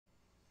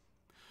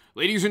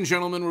Ladies and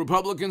gentlemen,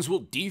 Republicans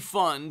will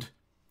defund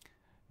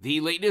the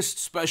latest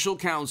special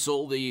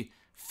counsel, the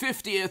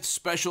 50th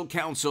special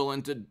counsel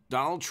into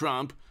Donald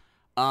Trump.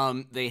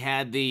 They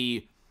had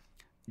the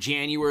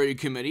January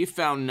committee,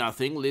 found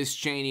nothing. Liz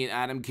Cheney and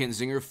Adam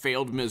Kinzinger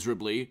failed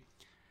miserably.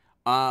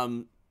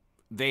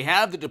 They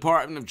have the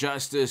Department of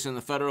Justice and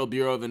the Federal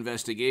Bureau of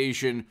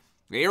Investigation.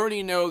 They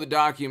already know the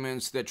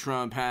documents that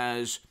Trump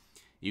has.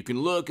 You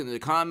can look in the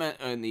comment,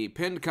 in the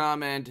pinned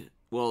comment,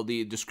 well,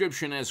 the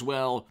description as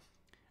well.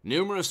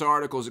 Numerous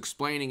articles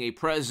explaining a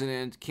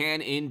president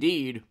can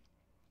indeed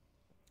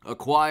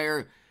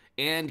acquire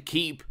and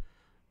keep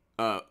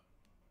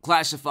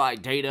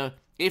classified data.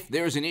 If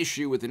there's an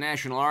issue with the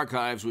National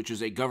Archives, which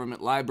is a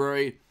government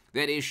library,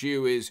 that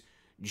issue is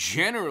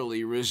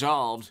generally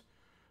resolved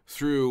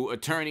through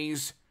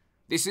attorneys.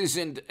 This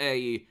isn't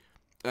a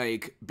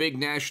big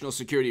national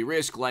security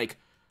risk like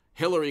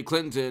Hillary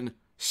Clinton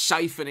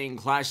siphoning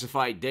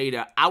classified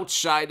data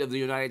outside of the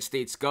United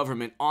States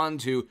government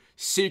onto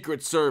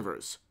secret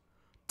servers.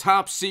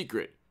 Top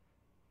secret.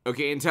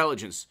 Okay,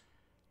 intelligence.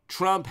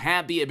 Trump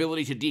had the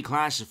ability to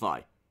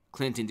declassify.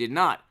 Clinton did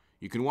not.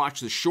 You can watch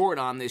the short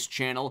on this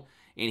channel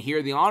and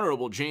hear the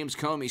Honorable James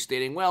Comey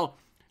stating, well,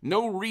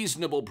 no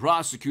reasonable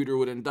prosecutor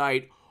would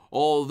indict,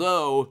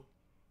 although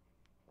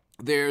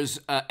there's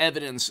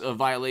evidence of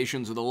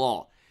violations of the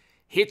law.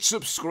 Hit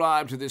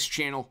subscribe to this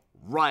channel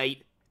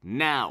right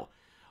now.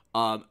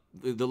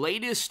 The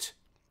latest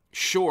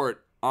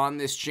short on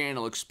this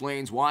channel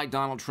explains why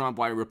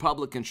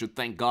Republicans should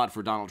thank God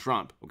for Donald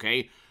Trump,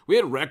 okay? We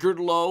had record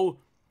low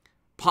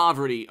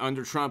poverty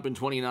under Trump in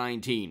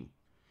 2019.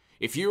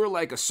 If you were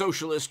like a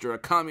socialist or a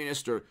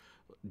communist or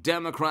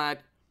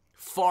Democrat,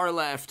 far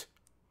left,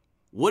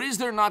 what is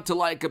there not to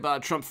like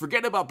about Trump?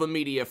 Forget about the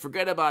media,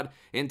 forget about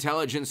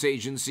intelligence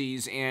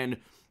agencies and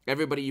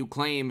everybody you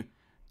claim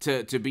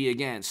to be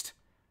against.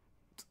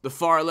 The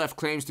far left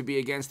claims to be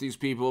against these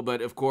people,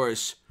 but of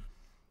course,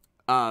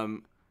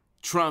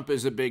 Trump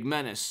is a big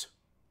menace.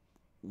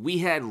 We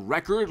had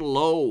record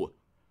low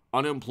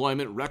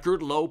unemployment,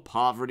 record low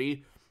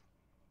poverty.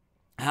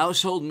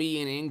 Household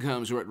median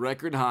incomes were at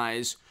record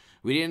highs.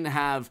 We didn't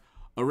have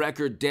a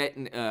record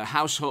debt,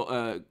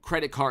 household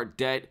credit card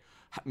debt.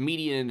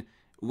 Median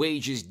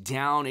wages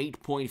down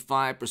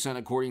 8.5%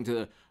 according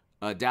to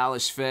the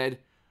Dallas Fed.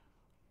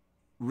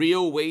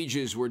 Real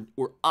wages were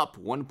up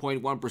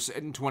 1.1%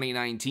 in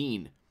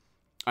 2019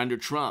 under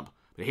Trump.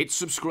 But hit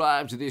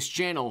subscribe to this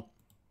channel.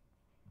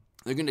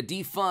 They're going to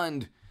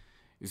defund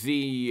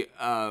the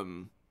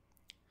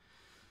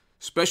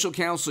special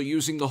counsel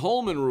using the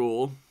Holman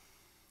rule.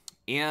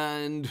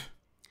 And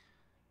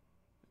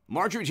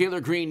Marjorie Taylor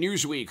Greene,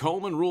 Newsweek,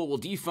 Holman rule will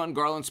defund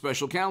Garland's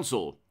special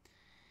counsel.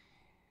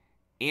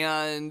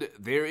 And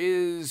there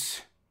is...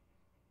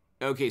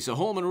 Okay, so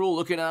Holman rule,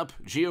 look it up.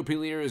 GOP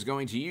leader is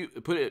going to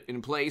put it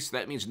in place.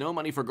 That means no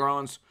money for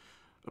Garland's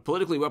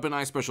politically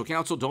weaponized special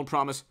counsel. Don't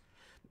promise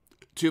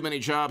too many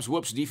jobs.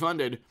 Whoops,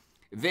 defunded.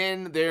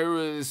 Then there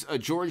was a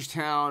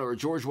Georgetown or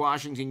George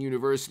Washington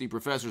University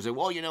professor said,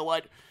 well, you know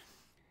what?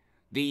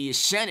 The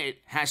Senate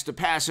has to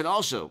pass it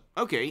also.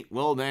 Okay,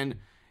 well then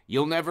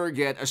you'll never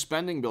get a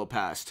spending bill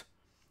passed.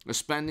 A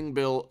spending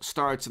bill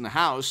starts in the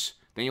House,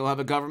 then you'll have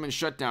a government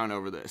shutdown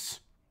over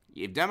this.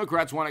 If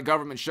Democrats want a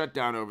government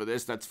shutdown over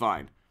this, that's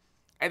fine.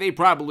 And they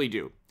probably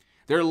do.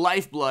 Their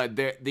lifeblood,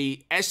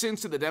 the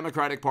essence of the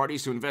Democratic Party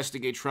is to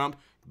investigate Trump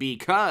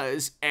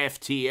because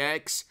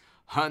FTX,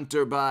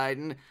 Hunter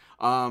Biden,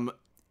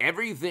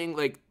 everything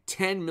like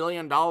 $10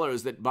 million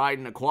that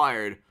Biden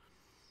acquired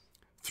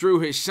through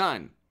his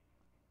son.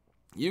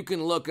 You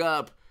can look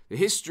up the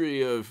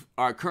history of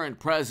our current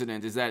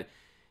president is that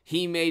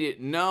he made it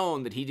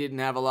known that he didn't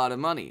have a lot of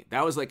money.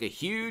 That was like a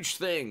huge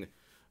thing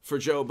for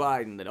Joe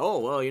Biden, that, oh,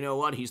 well, you know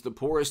what, he's the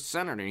poorest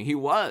senator. He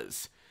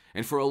was.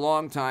 And for a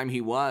long time,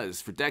 he was,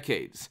 for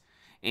decades.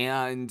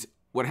 And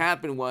what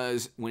happened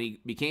was, when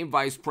he became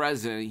vice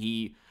president,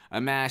 he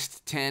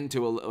amassed 9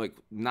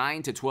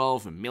 to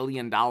 12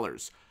 million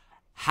dollars.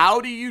 How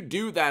do you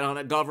do that on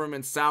a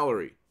government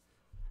salary?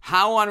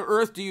 How on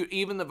earth do you,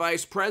 even the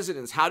vice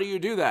presidents, how do you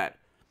do that?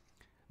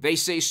 They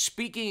say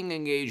speaking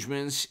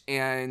engagements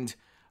and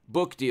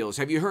book deals.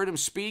 Have you heard him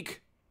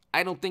speak?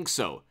 I don't think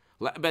so.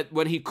 But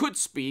when he could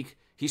speak,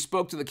 he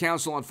spoke to the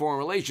Council on Foreign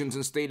Relations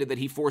and stated that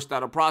he forced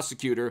out a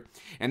prosecutor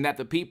and that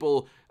the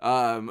people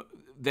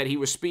that he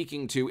was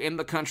speaking to in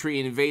the country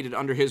invaded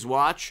under his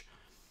watch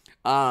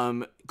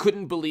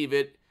couldn't believe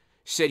it,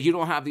 said, you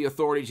don't have the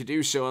authority to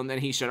do so. And then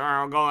he said,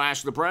 I'll go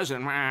ask the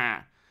president.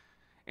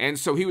 And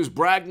so he was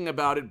bragging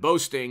about it,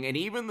 boasting, and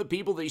even the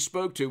people that he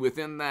spoke to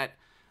within that,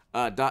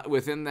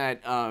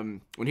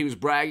 when he was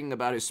bragging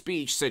about his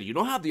speech, said, you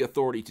don't have the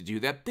authority to do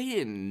that. They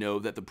didn't know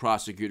that the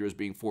prosecutor was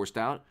being forced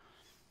out,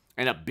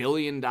 and $1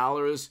 billion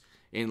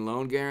in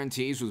loan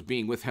guarantees was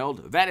being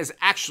withheld. That is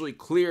actually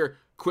clear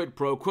quid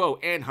pro quo,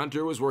 and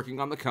Hunter was working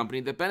on the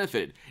company that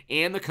benefited,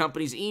 and the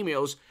company's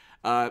emails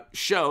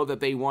show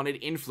that they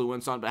wanted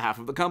influence on behalf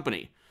of the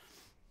company.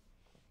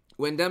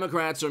 When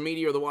Democrats or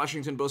media or the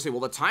Washington Post say, well,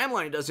 the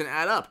timeline doesn't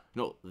add up.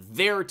 No,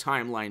 their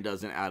timeline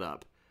doesn't add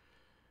up.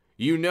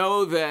 You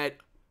know that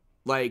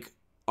like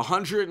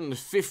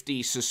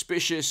 150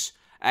 suspicious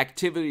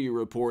activity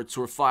reports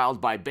were filed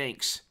by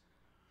banks.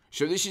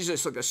 So this is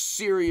just like a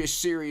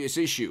serious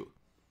issue.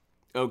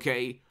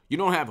 Okay? You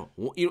don't have,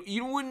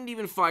 you wouldn't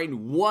even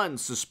find one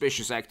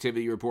suspicious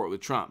activity report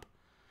with Trump.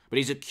 But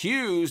he's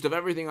accused of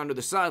everything under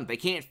the sun. They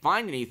can't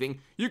find anything.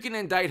 You can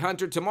indict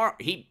Hunter tomorrow.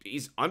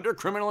 He's under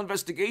criminal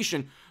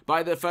investigation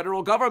by the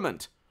federal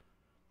government.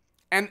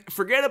 And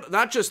forget about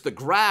not just the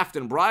graft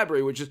and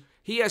bribery, which is,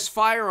 he has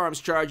firearms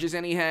charges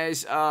and he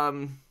has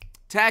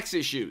tax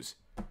issues.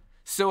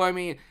 So, I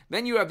mean,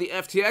 then you have the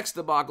FTX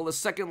debacle. The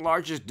second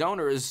largest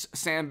donor is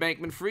Sam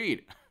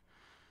Bankman-Fried.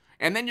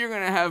 And then you're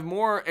going to have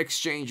more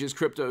exchanges,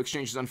 crypto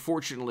exchanges,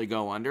 unfortunately,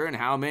 go under. And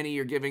how many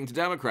you're giving to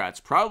Democrats?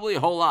 Probably a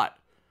whole lot.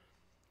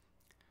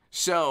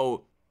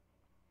 So,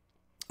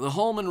 the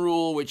Holman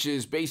rule, which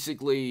is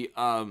basically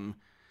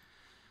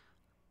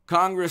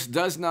Congress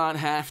does not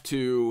have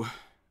to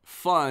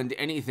fund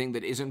anything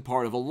that isn't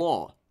part of a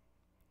law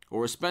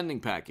or a spending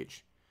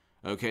package,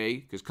 okay?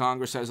 Because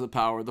Congress has the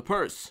power of the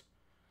purse.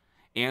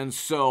 And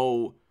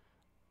so,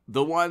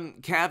 the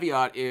one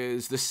caveat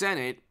is the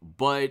Senate,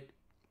 but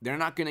they're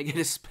not going to get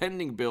a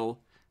spending bill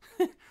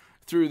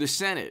through the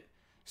Senate.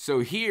 So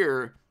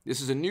here,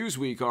 this is a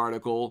Newsweek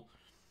article.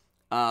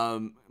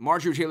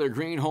 Marjorie Taylor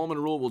Greene, Holman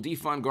rule will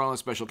defund Garland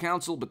special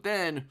counsel, but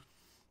then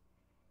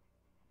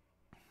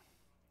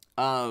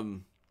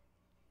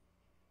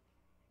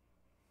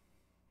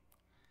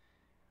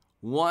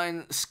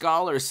one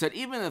scholar said,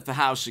 even if the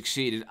House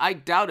succeeded, I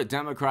doubt a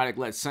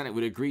Democratic-led Senate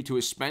would agree to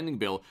a spending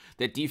bill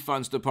that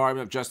defunds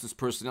Department of Justice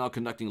personnel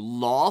conducting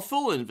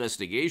lawful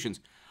investigations.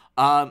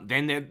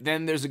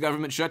 Then there's a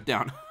government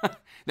shutdown.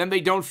 Then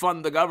they don't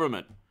fund the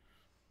government.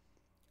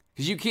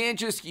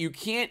 Because you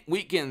can't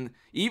weaken,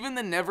 even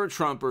the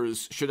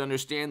never-Trumpers should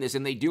understand this,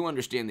 and they do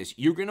understand this.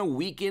 You're going to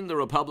weaken the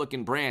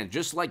Republican brand,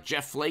 just like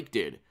Jeff Flake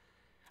did.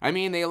 I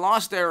mean, they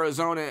lost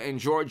Arizona and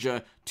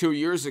Georgia 2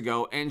 years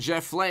ago, and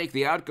Jeff Flake,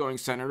 the outgoing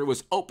senator,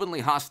 was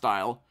openly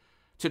hostile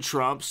to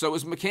Trump. So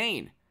was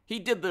McCain. He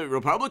did the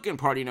Republican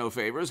Party no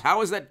favors.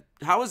 How is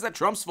that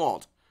Trump's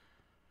fault?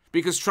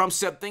 Because Trump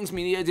said things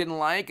media didn't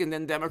like, and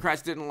then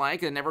Democrats didn't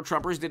like, and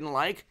never-Trumpers didn't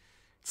like.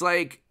 It's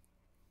like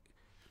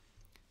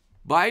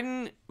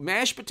Biden,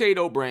 mashed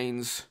potato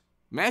brains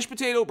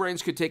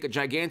could take a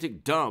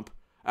gigantic dump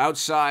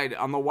outside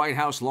on the White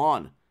House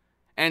lawn.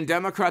 And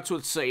Democrats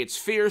would say, it's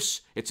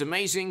fierce, it's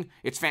amazing,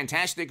 it's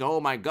fantastic,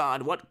 oh my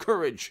God, what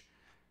courage.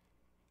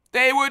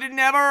 They would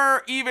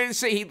never even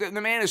say,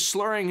 the man is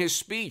slurring his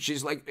speech.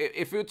 He's like,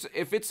 if it's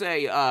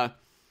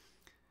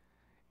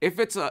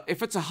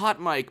a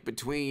hot mic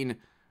between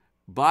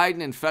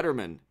Biden and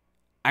Fetterman,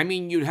 I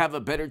mean, you'd have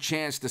a better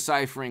chance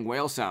deciphering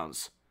whale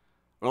sounds.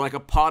 Or like a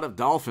pod of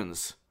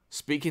dolphins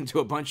speaking to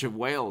a bunch of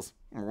whales.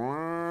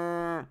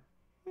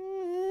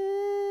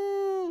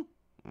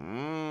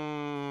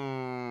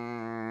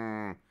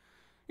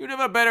 You'd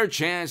have a better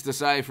chance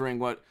deciphering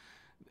what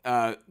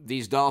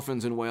these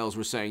dolphins and whales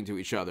were saying to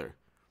each other.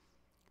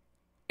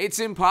 It's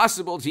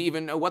impossible to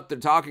even know what they're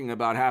talking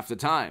about half the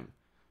time.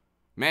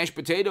 Mashed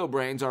potato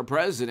brains, our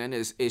president,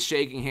 is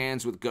shaking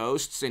hands with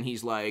ghosts, and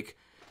he's like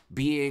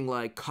being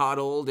like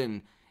coddled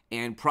and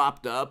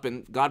propped up,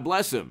 and God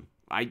bless him.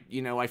 I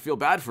feel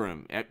bad for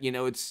him.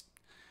 It's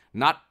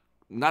not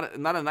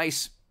a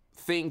nice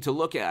thing to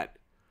look at.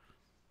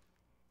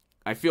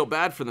 I feel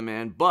bad for the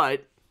man,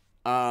 but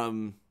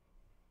God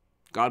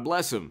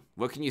bless him.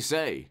 What can you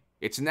say?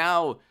 It's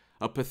now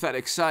a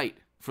pathetic sight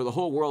for the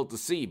whole world to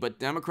see, but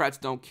Democrats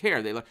don't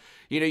care. They,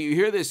 you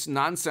hear this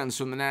nonsense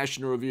from the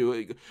National Review,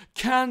 like,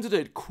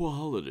 candidate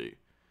quality.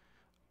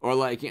 Or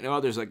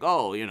others like,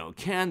 oh,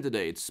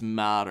 candidates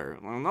matter.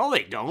 Well, no,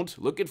 they don't.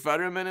 Look at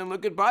Fetterman and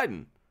look at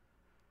Biden.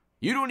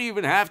 You don't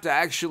even have to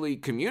actually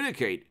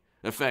communicate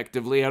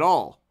effectively at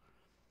all.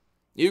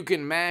 You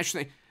can mash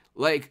things.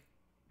 Like,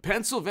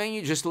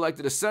 Pennsylvania just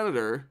elected a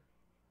senator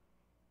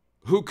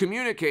who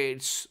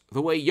communicates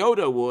the way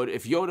Yoda would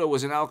if Yoda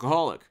was an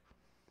alcoholic.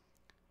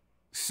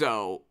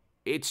 So,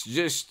 it's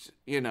just,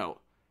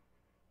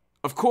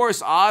 Of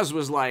course, Oz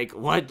was like,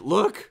 what?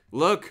 Look.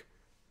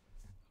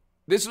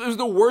 This was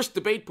the worst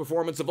debate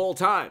performance of all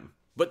time.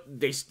 But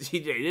they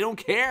don't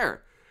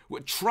care.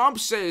 What Trump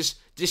says,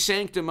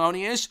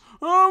 DeSanctimonious.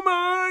 Oh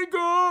my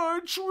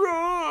God,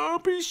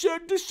 Trump, he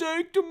said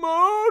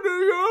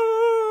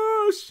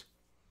DeSanctimonious.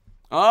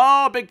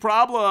 Oh, big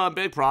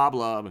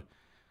problem.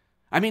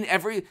 I mean,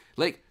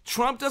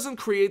 Trump doesn't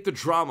create the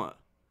drama,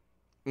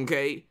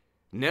 okay?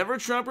 Never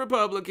Trump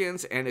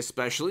Republicans, and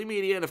especially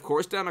media, and of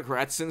course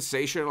Democrats,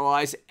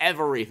 sensationalize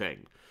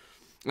everything.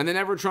 And the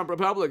never Trump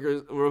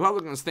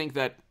Republicans think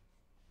that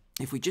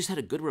if we just had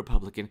a good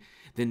Republican,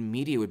 then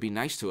media would be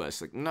nice to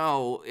us. Like,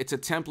 no, it's a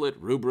template,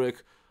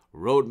 rubric,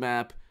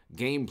 roadmap,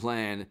 game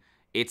plan.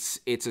 It's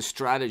a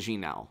strategy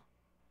now.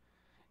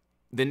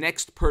 The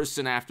next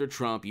person after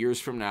Trump, years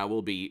from now,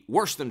 will be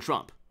worse than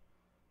Trump.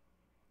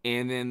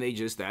 And then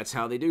that's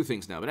how they do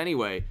things now. But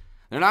anyway,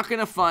 they're not going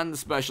to fund the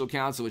special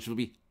counsel, which will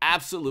be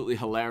absolutely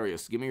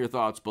hilarious. Give me your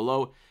thoughts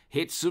below.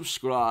 Hit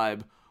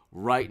subscribe.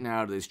 right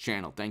now to this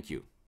channel. Thank you.